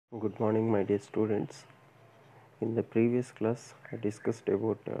Good morning, my dear students. In the previous class, I discussed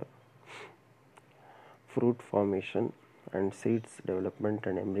about fruit formation and seeds development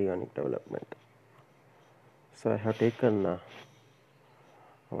and embryonic development. So, I have taken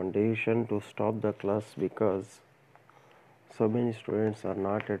one decision to stop the class because so many students are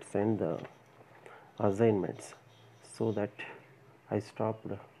not yet sent the assignments, so that I stopped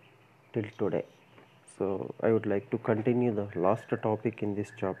till today. So, I would like to continue the last topic in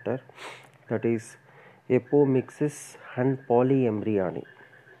this chapter, that is Apomixis and polyembryony.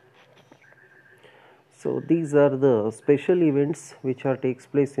 So these are the special events which takes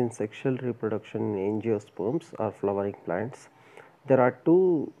place in sexual reproduction in angiosperms or flowering plants. There are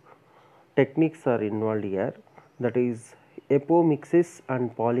two techniques are involved here, that is apomixis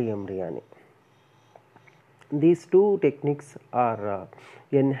and polyembryony. These two techniques are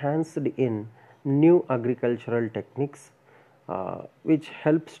enhanced in new agricultural techniques which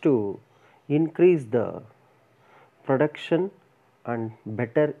helps to increase the production and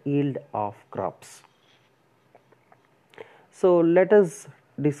better yield of crops. So let us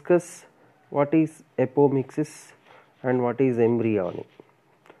discuss what is apomixis and what is embryony,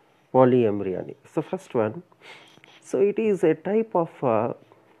 polyembryony. So first one, so it is a type of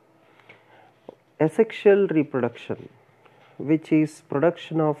asexual reproduction, which is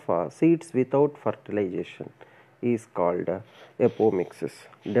production of seeds without fertilization, is called apomixis.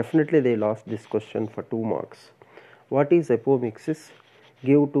 Definitely they lost this question for 2 marks. What is apomixis?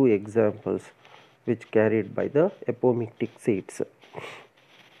 Give 2 examples which carried by the apomictic seeds.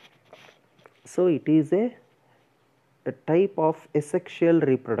 So it is a type of asexual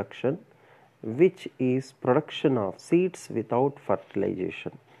reproduction which is production of seeds without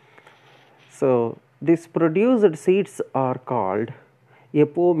fertilization. So these produced seeds are called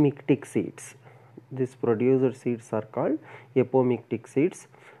apomictic seeds. These produced seeds are called apomictic seeds.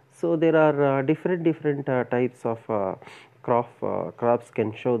 So there are different types of crops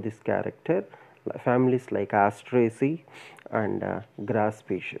can show this character. Families like Asteraceae and grass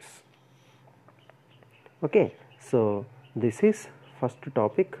species. Okay, so this is first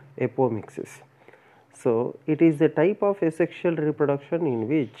topic, apomixis. So it is a type of asexual reproduction in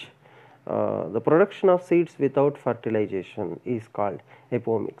which the production of seeds without fertilization is called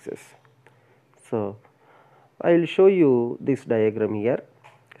apomixis. So I will show you this diagram here.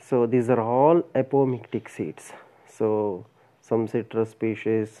 So these are all apomictic seeds. So some citrus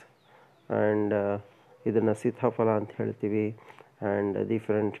species and ಇದನ್ನು ಸೀತಾಫಲ ಅಂತ ಹೇಳ್ತೀವಿ, and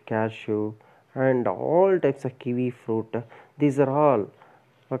different cashew and all types of kiwi fruit, these are all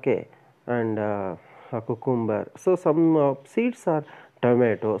okay, and cucumber. So some seeds are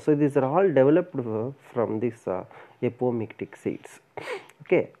tomato. So these are all developed from this apomictic seeds.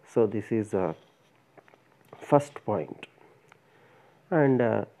 Okay, so this is first point. And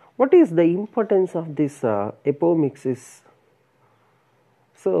what is the importance of this apomixis?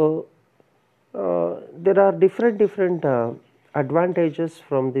 So there are different advantages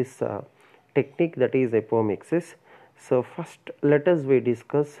from this technique, that is apomixis. So first let us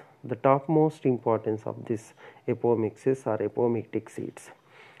discuss the topmost importance of this apomixis or apomictic seeds.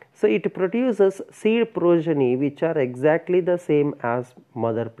 So it produces seed progeny which are exactly the same as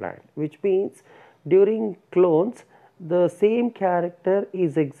mother plant, which means during clones the same character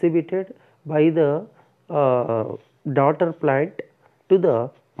is exhibited by the daughter plant to the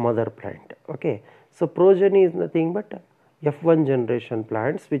mother plant. Okay, so progeny is nothing but F1 generation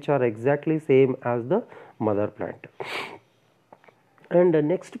plants which are exactly same as the mother plant. And the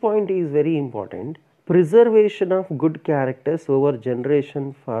next point is very important, preservation of good characters over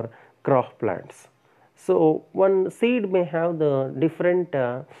generation for crop plants. So one seed may have the different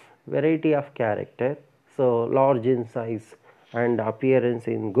variety of character, so large in size and appearance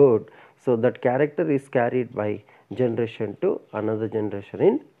in good, so that character is carried by generation to another generation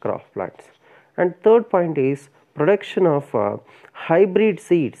in crop plants. And third point is production of hybrid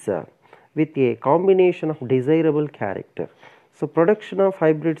seeds with a combination of desirable character. So production of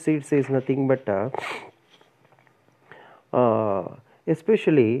hybrid seeds is nothing but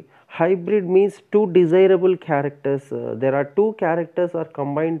especially hybrid means two desirable characters. There are two characters are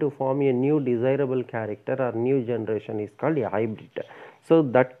combined to form a new desirable character or new generation is called a hybrid. So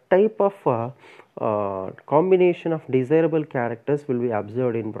that type of combination of desirable characters will be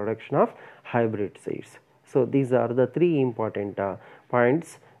observed in production of hybrid seeds. So these are the 3 important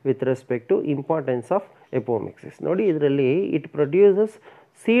points with respect to importance of apomixis. Nodi idರಲ್ಲಿ it produces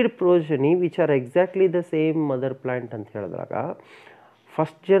seed progeny which are exactly the same mother plant ಅಂತ ಹೇಳಿದಾಗ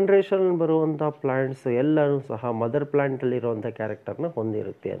first generation ಬರುವಂಥ plants ಎಲ್ಲರೂ ಸಹ mother ಪ್ಲಾಂಟಲ್ಲಿರುವಂಥ ಕ್ಯಾರೆಕ್ಟರ್ನ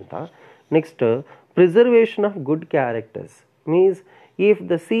ಹೊಂದಿರುತ್ತೆ ಅಂತ. Next preservation of good characters means If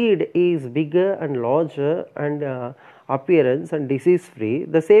the seed is bigger and larger and appearance and disease free,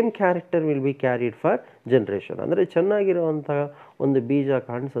 the same character will be carried for generation. ಅಂದರೆ ಚೆನ್ನಾಗಿರುವಂಥ ಒಂದು ಬೀಜ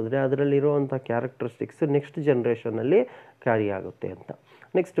ಕಾಣಿಸಿದ್ರೆ ಅದರಲ್ಲಿರುವಂಥ ಕ್ಯಾರೆಕ್ಟರಿಸ್ಟಿಕ್ಸ್ ನೆಕ್ಸ್ಟ್ ಜನರೇಷನಲ್ಲಿ ಕ್ಯಾರಿ ಆಗುತ್ತೆ ಅಂತ.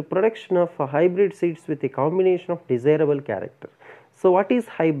 Next, production of hybrid seeds with A combination of desirable character. So what is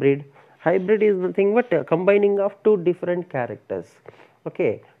hybrid? Hybrid is nothing but combining of two different characters,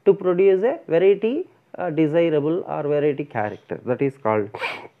 okay, to produce a variety desirable or variety character, that is called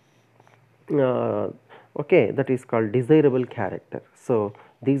that is called desirable character. So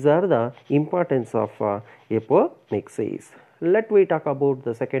these are the importance of apomixis. Let we talk about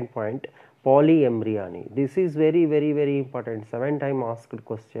the second point, polyembryony. This is very very important, 7 times asked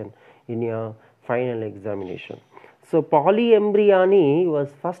question in your final examination. So polyembryony was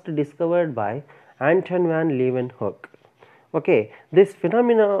first discovered by Anton van Leeuwenhoek. Okay, this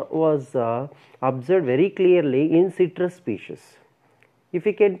phenomena was observed very clearly in citrus species. If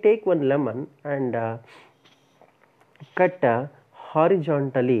you can take one lemon and cut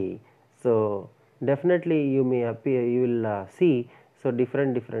horizontally, so definitely you will see so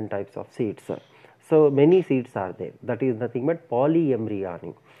different types of seeds. So many seeds are there. That is nothing but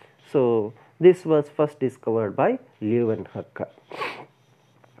polyembryony. So this was first discovered by Leeuwenhoek.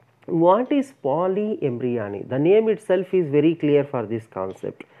 What is polyembryony? The name itself is very clear for this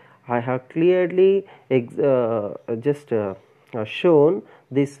concept. I have clearly shown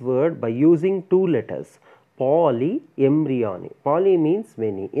this word by using 2 letters. Polyembryony. Poly means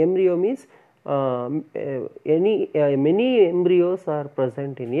many. Embryo means many embryos are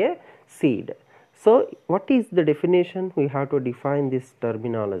present in a seed. So what is the definition? We have to define this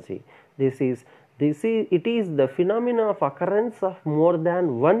terminology. It is the phenomena of occurrence of more than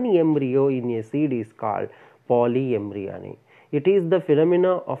one embryo in a seed is called polyembryony. It is the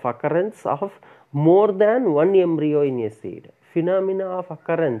phenomena of occurrence of more than one embryo in a seed. Phenomena of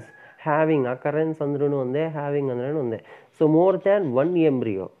occurrence, having occurrence andrunu onde, having andrunu onde. So more than one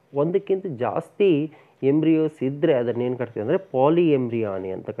embryo, ಒಂದಕ್ಕಿಂತ ಜಾಸ್ತಿ embryos ಇದ್ದರೆ ಅದನ್ನು ಏನು ಕರಿತೀವಿ ಅಂದರೆ ಪಾಲಿಎಂಬ್ರಿಯಾನಿ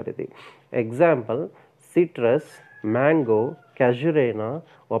ಅಂತ ಕರಿತೀವಿ. Example, citrus, mango, ಕ್ಯಾಜುರೇನಾ,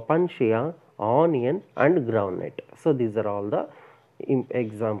 ಒಪನ್ಶಿಯಾ, onion and groundnut. So these are all the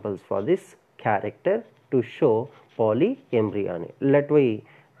examples for this character to show polyembryony. Let we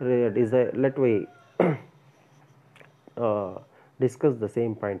discuss the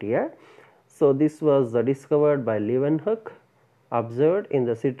same point here. So this was discovered by Leeuwenhoek, observed in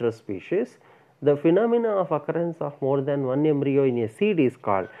the citrus species. The phenomena of occurrence of more than one embryo in a seed is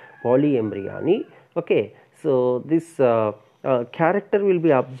called polyembryony. Okay, so this character will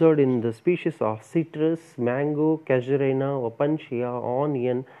be observed in the species of citrus, mango, casuarina, opuntia,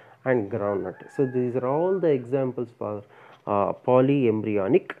 onion and groundnut. So these are all the examples for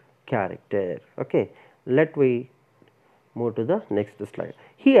polyembryonic character. Okay, let we move to the next slide.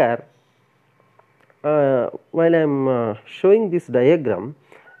 Here while I am showing this diagram,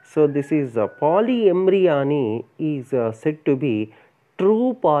 so this is polyembryony is said to be true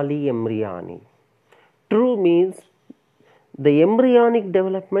polyembryony. True means the embryonic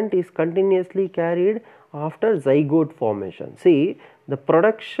development is continuously carried after zygote formation. See, the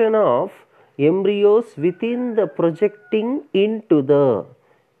production of embryos within the projecting into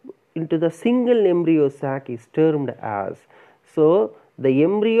the single embryo sac is termed as. So the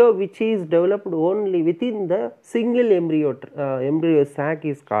embryo which is developed only within the single embryo sac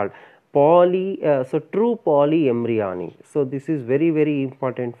is called true polyembryony. So this is very very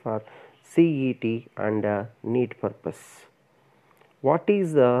important for CET and NEET purpose. What is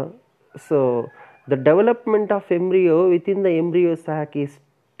the development of embryo within the embryo sac is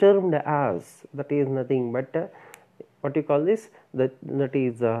termed as, that is nothing but what you call this, that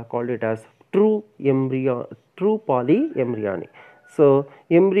is called it as true polyembryony. So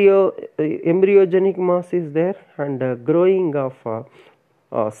embryogenic mass is there and growing of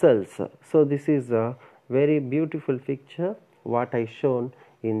cells. So this is a very beautiful picture what I shown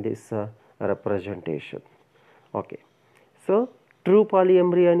in this representation. Okay, so true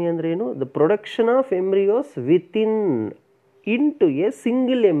polyembryony ಅಂದ್ರೆ ಏನು? The production of embryos within into a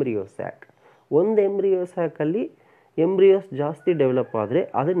single embryo sac. ಒಂದು embryo sac ಅಲ್ಲಿ embryos ಜಾಸ್ತಿ develop ಆದರೆ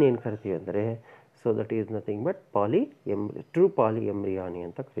ಅದನ್ನ ಏನು ಕರಿತೀವಿ ಅಂದರೆ, so that is nothing but true polyembryony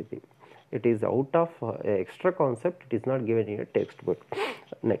ಅಂತ ಕರಿತೀವಿ. It is out of extra concept, it is not given in a textbook.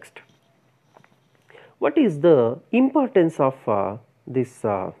 Next, what is the importance of this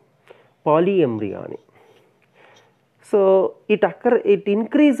polyembryony? So it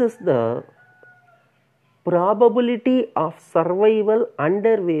increases the probability of survival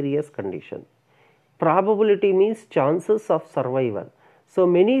under various conditions. Probability means chances of survival. So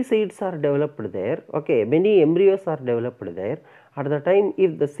many seeds are developed there, okay, many embryos are developed there, At the time,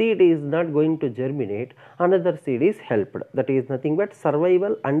 if the seed is not going to germinate, another seed is helped. That is nothing but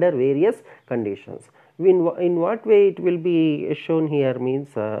survival under various conditions. In what way it will be shown here means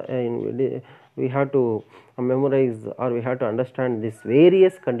we have to memorize, or we have to understand this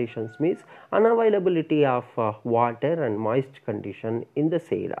various conditions means unavailability of water and moist condition in the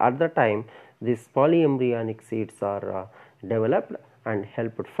seed. At the time, these polyembryonic seeds are developed and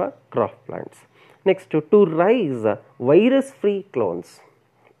helped for crop plants. Next, to raise virus free clones.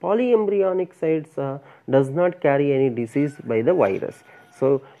 Polyembryonic seeds does not carry any disease by the virus.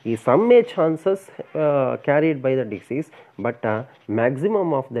 So, some may chances carried by the disease, but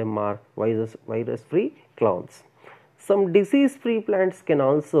maximum of them are virus free clones. Some disease free plants can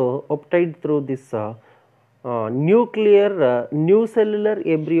also obtained through this new cellular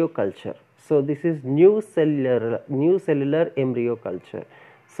embryo culture. So, this is new cellular embryo culture.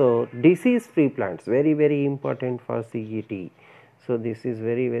 So, disease free plants very important for CET. So, this is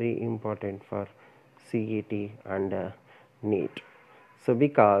very important for CET and NEET. So,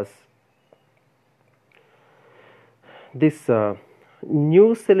 because this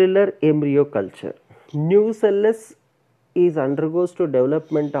new cellular embryo culture, new cellus is undergoes to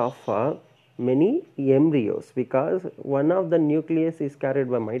development of many embryos, because one of the nucleus is carried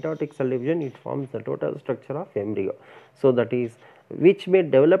by mitotic cell division, it forms the total structure of embryo. So, that is which may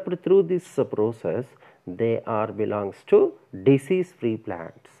develop through this process, they are belongs to disease free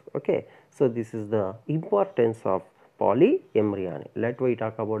plants. Okay. So, this is the importance of polyembryony. Let we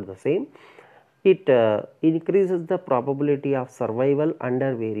talk about the same. It increases the probability of survival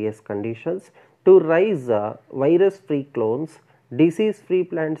under various conditions. To raise virus free clones, disease free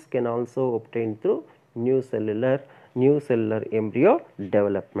plants can also obtain through new cellular embryo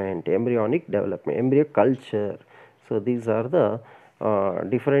development, embryonic development, embryo culture. So, these are the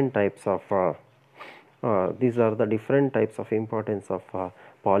different types of importance of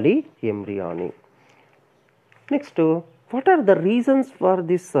polyembryony. Next, what are the reasons for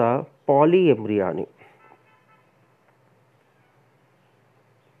this polyembryony?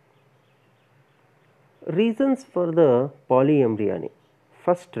 Reasons for the polyembryony.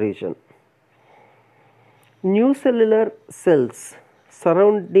 First reason, new cellular cells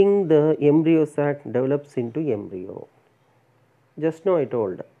surrounding the embryo sac develops into embryo. Just now I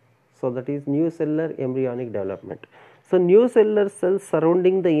told. So, that is new cellular embryonic development. So, new cellular cells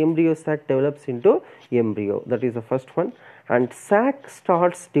surrounding the embryo sac develops into embryo, that is the first one, and sac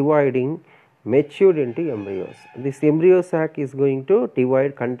starts dividing, matured into embryos. This embryo sac is going to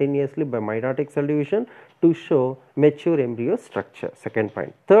divide continuously by mitotic cell division to show mature embryo structure. Second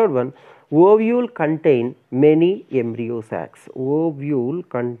point. Third one, ovule contain many embryo sacs. Ovule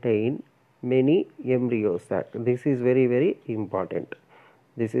contain many embryo sacs. This is very important.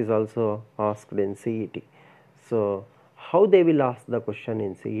 This is also asked in CET. So, how they will ask the question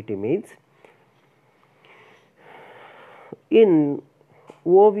in CET means, in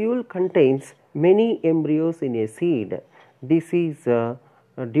ovule contains many embryos in a seed. This is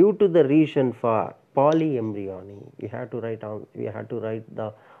due to the reason for polyembryony. We have to write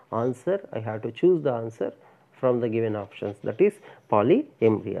the answer. I have to choose the answer from the given options, that is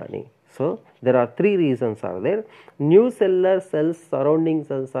polyembryony. So, there are three reasons are there. New cellular cells, surrounding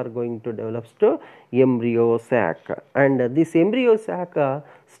cells are going to develop to embryo sac, and this embryo sac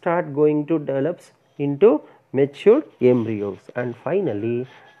start going to develop into mature embryos, and finally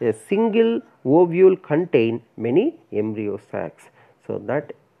a single ovule contain many embryo sacs. So,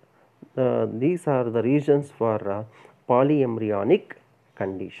 that these are the reasons for polyembryonic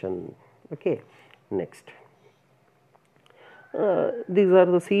condition. Okay. Next. These are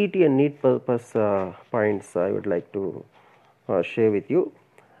the CET and NEET purpose points I would like to share with you.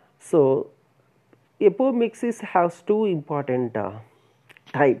 So, Apomixis has two important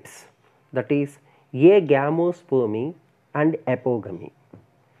types, that is agamospermy and apogamy.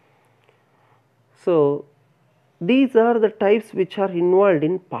 So, these are the types which are involved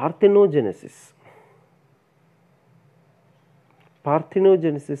in parthenogenesis.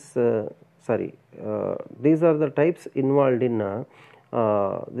 These are the types involved in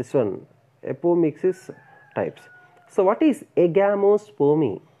this one, Apomixis types. So, what is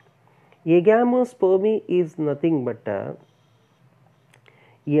agamospermy? Agamospermy is nothing but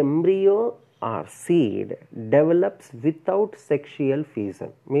embryo or seed develops without sexual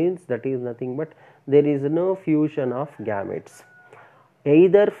fusion, means that is nothing but there is no fusion of gametes,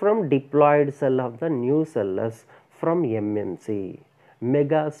 either from diploid cell of the new cellus from MMC,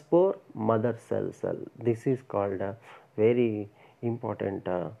 megaspore mother cell. This is called a very important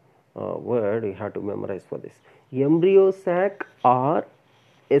word you have to memorize for this. Embryo sac or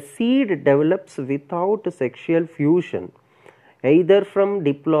a seed develops without sexual fusion, either from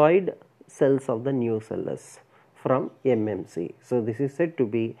diploid cells of the new cellus from MMC. So, this is said to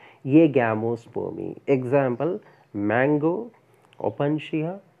be agamospermy. Example, mango,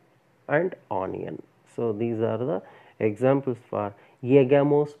 opuntia and onion. So, these are the examples for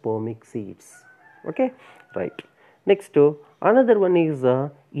agamospermic seeds. Okay, right. Next, another one is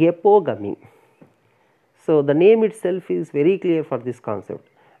apogamy. So, the name itself is very clear for this concept,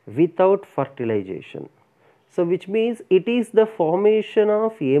 without fertilization. So, which means it is the formation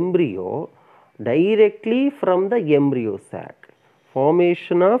of embryo directly from the embryo sac.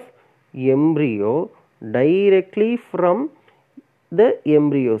 Formation of embryo directly from the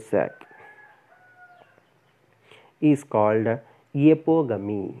embryo sac is called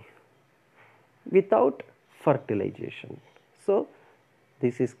apogamy, without fertilization. So,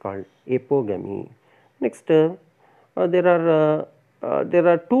 this is called apogamy. Next, there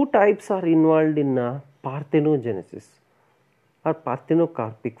are two types are involved in parthenogenesis or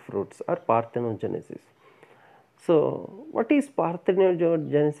parthenocarpic fruits or parthenogenesis. So, what is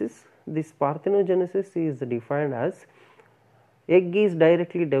parthenogenesis? This parthenogenesis is defined as egg is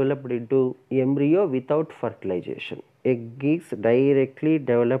directly developed into embryo without fertilization. Egg is directly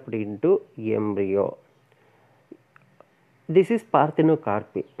developed into embryo. This is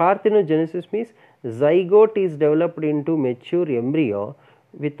parthenocarpy. Parthenogenesis means zygote is developed into mature embryo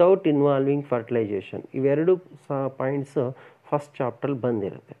without involving fertilization. Iveredu points first chapter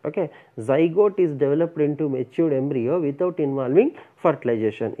bandirutte. Okay, zygote is developed into matured embryo without involving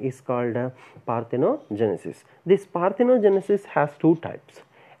fertilization is called parthenogenesis. This parthenogenesis has two types,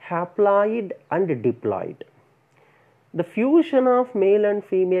 haploid and diploid. The fusion of male and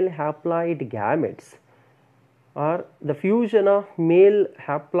female haploid gametes or the fusion of male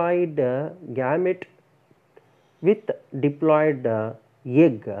haploid gamete with diploid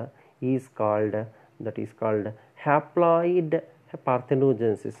egg is called, that is called haploid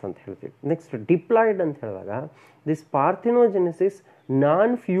parthenogenesis ಅಂತ ಹೇಳ್ತೀವಿ. Next diploid ಅಂತ ಹೇಳಿದಾಗ this ಪಾರ್ಥೆನೋಜೆನೆಸಿಸ್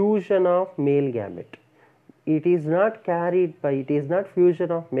non fusion of male gamete. It is not carried by, it is not fusion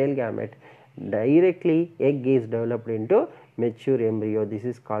of male gamete, directly egg is developed into mature embryo. This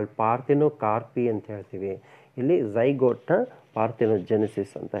is called parthenocarpy ಅಂತ ಹೇಳ್ತೀವಿ. ಇಲ್ಲಿ zygote parthenogenesis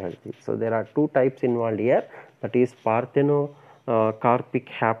ಅಂತ ಹೇಳ್ತೀವಿ. So there are two types involved here, that is parthenocarpic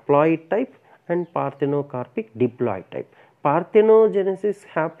haploid type and parthenocarpic diploid type. Parthenogenesis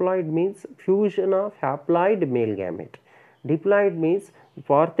haploid means fusion of haploid male gamete. Diploid means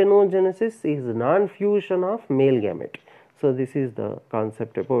parthenogenesis is non-fusion of male gamete. So this is the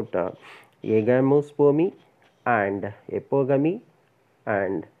concept about agamospermy and apogamy,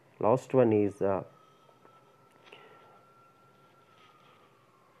 and last one is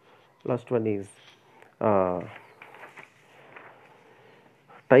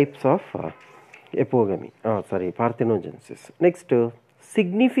types of parthenogenesis. Next,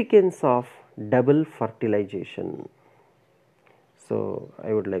 significance of double fertilization. So I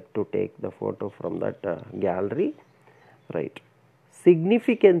would like to take the photo from that gallery, right.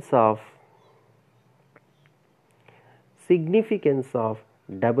 Significance of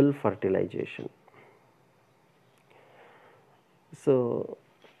double fertilization. So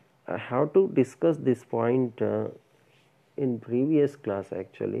I have to discuss this point in previous class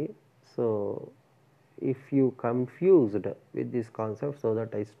actually. So if you confused with this concept, so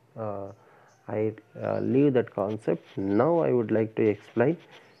that I leave that concept. Now I would like to explain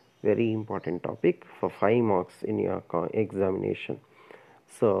very important topic for 5 marks in your examination.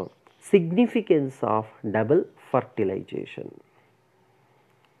 So significance of double fertilization.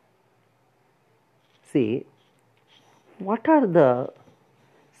 See, what are the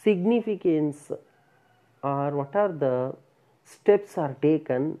significance or what are the steps are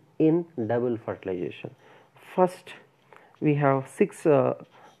taken in double fertilization? First, we have 6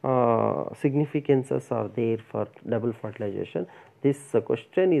 significances are there for double fertilization. This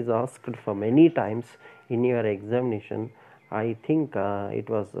question is asked for many times in your examination. I think it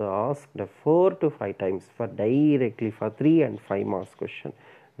was asked 4 to 5 times for directly for 3 and 5 marks question.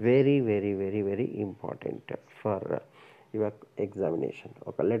 Very important for your examination.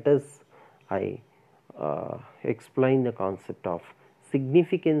 Okay, let us explain the concept of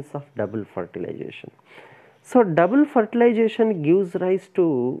significance of double fertilization. So double fertilization gives rise to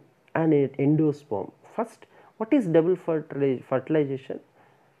an endosperm. First, what is double fertilization?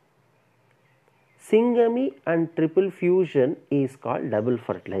 Syngamy and triple fusion is called double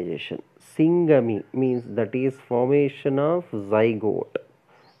fertilization. Syngamy means that is formation of zygote.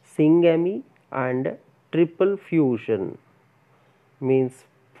 Syngamy and triple fusion means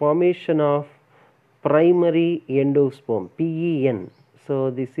formation of primary endosperm, PEN.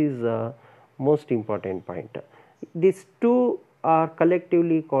 So this is a most important point. These two are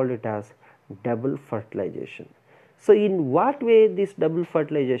collectively called it as double fertilization. So in what way this double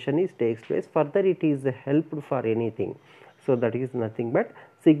fertilization is takes place? Further it is helped for anything. So that is nothing but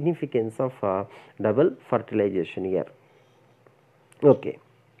significance of double fertilization here. Okay.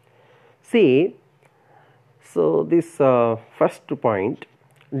 See, so this first point,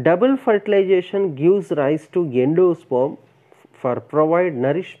 double fertilization gives rise to endosperm for provide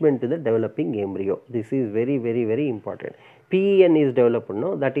nourishment to the developing embryo. This is very important. PEN is developed,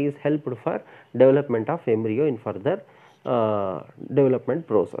 no, that is helped for development of embryo in further development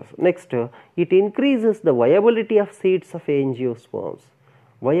process. Next, it increases the viability of seeds of angiosperms.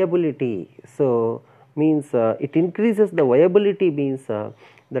 Viability, so means it increases the viability, means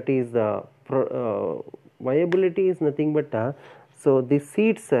that is viability is nothing but so the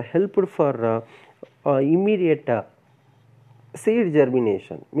seeds helped for immediate seed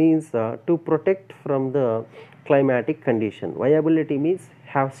germination, means to protect from the climatic condition. Viability means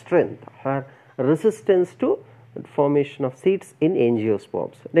have strength, have resistance to formation of seeds in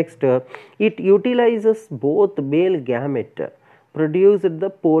angiosperms. Next, it utilizes both male gamete produced the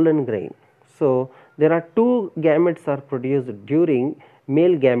pollen grain. So there are two gametes are produced during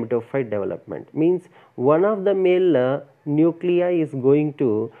male gametophyte development, means one of the male nuclei is going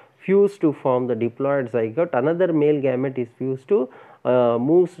to fuse to form the diploid zygote, another male gamete is fused to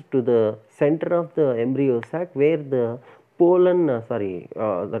moves to the center of the embryo sac where the pollen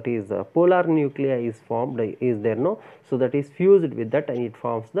that is polar nuclei is formed, is there, no, so that is fused with that and it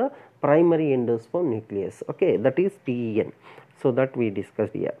forms the primary endosperm nucleus. Okay, that is PEN. So that we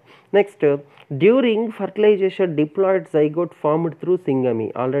discussed here. Next, during fertilization, diploid zygote formed through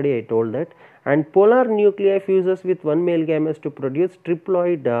syngamy, already I told that, and polar nuclei fuses with one male gamete to produce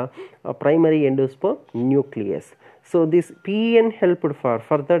triploid primary endosperm nucleus. So this PEN helped for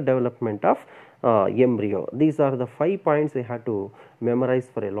further development of embryo. These are the 5 points I had to memorize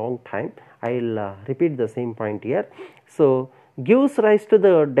for a long time. I will repeat the same point here. So gives rise to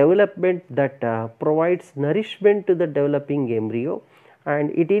the development that provides nourishment to the developing embryo,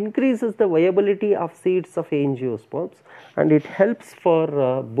 and it increases the viability of seeds of angiosperms, and it helps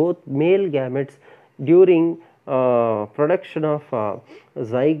for both male gametes during production of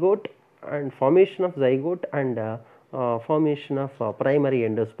zygote and formation of zygote and formation of primary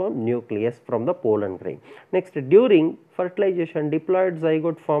endosperm nucleus from the pollen grain. Next, during fertilization, diploid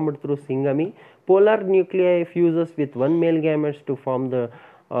zygote formed through syngamy, polar nuclei fuses with one male gamete to form the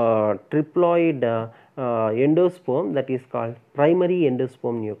triploid endosperm, that is called primary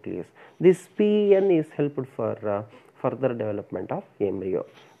endosperm nucleus. This PEN is helped for further development of embryo.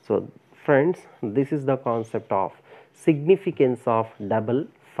 So friends, this is the concept of significance of double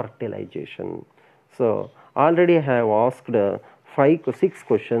fertilization. So already I have asked 5 to 6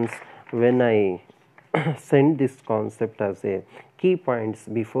 questions when I send this concept as a key points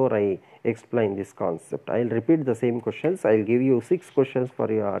before I explain this concept. I will repeat the same questions. I will give you 6 questions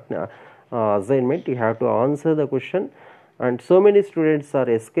for your assignment. You have to answer the question, and so many students are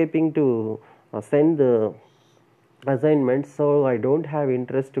escaping to send the assignments, so I don't have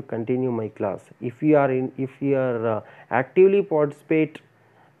interest to continue my class. If you are actively participate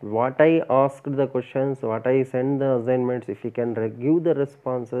what I asked the questions, what I send the assignments, if you can give the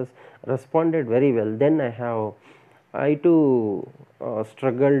responses, responded very well, then I too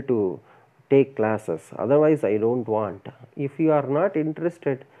struggle to take classes. Otherwise I don't want. If you are not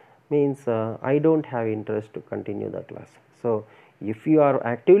interested, means I don't have interest to continue the class. So if you are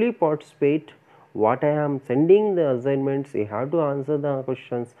actively participate, what I am sending the assignments, you have to answer the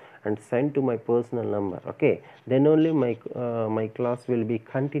questions and send to my personal number. Okay, then only my class will be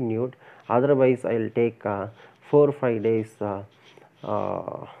continued. Otherwise I will take 4 or 5 days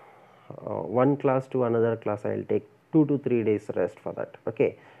one class to another class. I will take 2 to 3 days rest for that.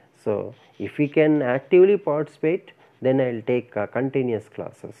 Okay, so if we can actively participate, then I will take continuous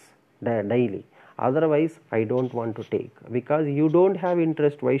classes daily. Otherwise I don't want to take, because you don't have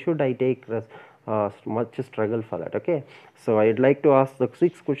interest. Why should I take much struggle for that? Okay, so I would like to ask the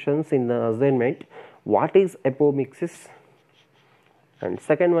 6 questions in the assignment. What is apomixis? And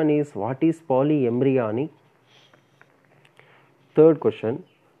second one is, what is polyembryony? Third question,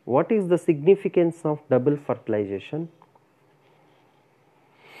 what is the significance of double fertilization?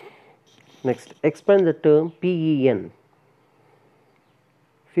 Next, explain the term PEN.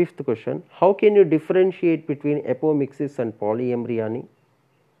 Fifth question, how can you differentiate between apomixis and polyembryony?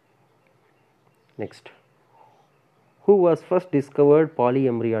 Next, who was first discovered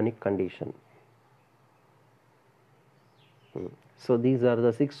polyembryonic condition? So these are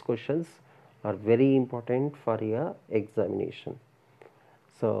the 6 questions are very important for your examination.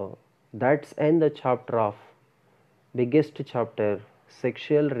 So that's end the chapter of biggest chapter,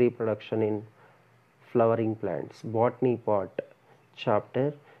 sexual reproduction in flowering plants, botany part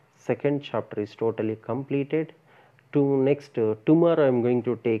chapter. Second chapter is totally completed. Tomorrow I am going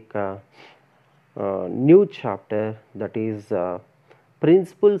to take new chapter, that is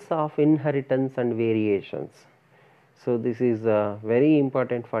principles of inheritance and variations. So this is very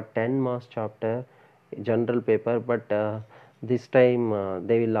important for 10 marks chapter, general paper, but this time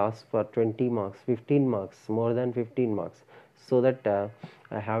they will ask for 20 marks, 15 marks, more than 15 marks. So that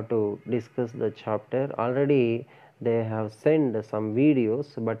I have to discuss the chapter. Already they have sent some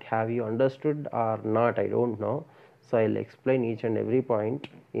videos, but have you understood or not, I don't know. So I will explain each and every point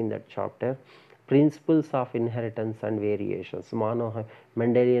in that chapter. Principles of inheritance and variations,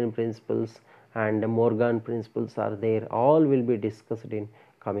 Mendelian principles and Morgan principles are there. All will be discussed in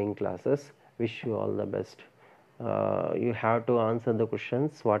coming classes. Wish you all the best. You have to answer the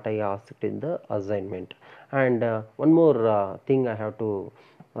questions what I asked in the assignment. And one more thing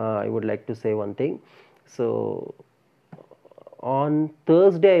I would like to say one thing. So on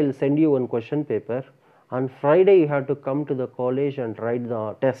Thursday I will send you one question paper. On Friday you have to come to the college and write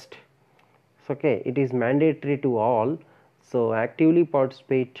the test. Okay, it is mandatory to all, so actively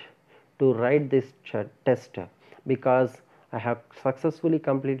participate to write this test, because I have successfully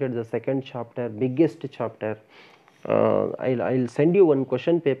completed the second chapter, biggest chapter. I'll send you one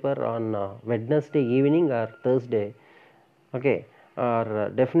question paper on Wednesday evening or Thursday. Okay, or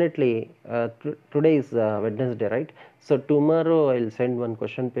definitely today is Wednesday, right? So tomorrow I'll send one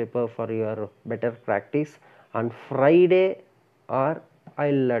question paper for your better practice. On Friday, or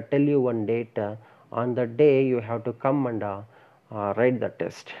I'll tell you one date. On the day you have to come and write the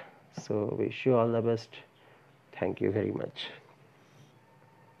test. So wish you all the best. Thank you very much.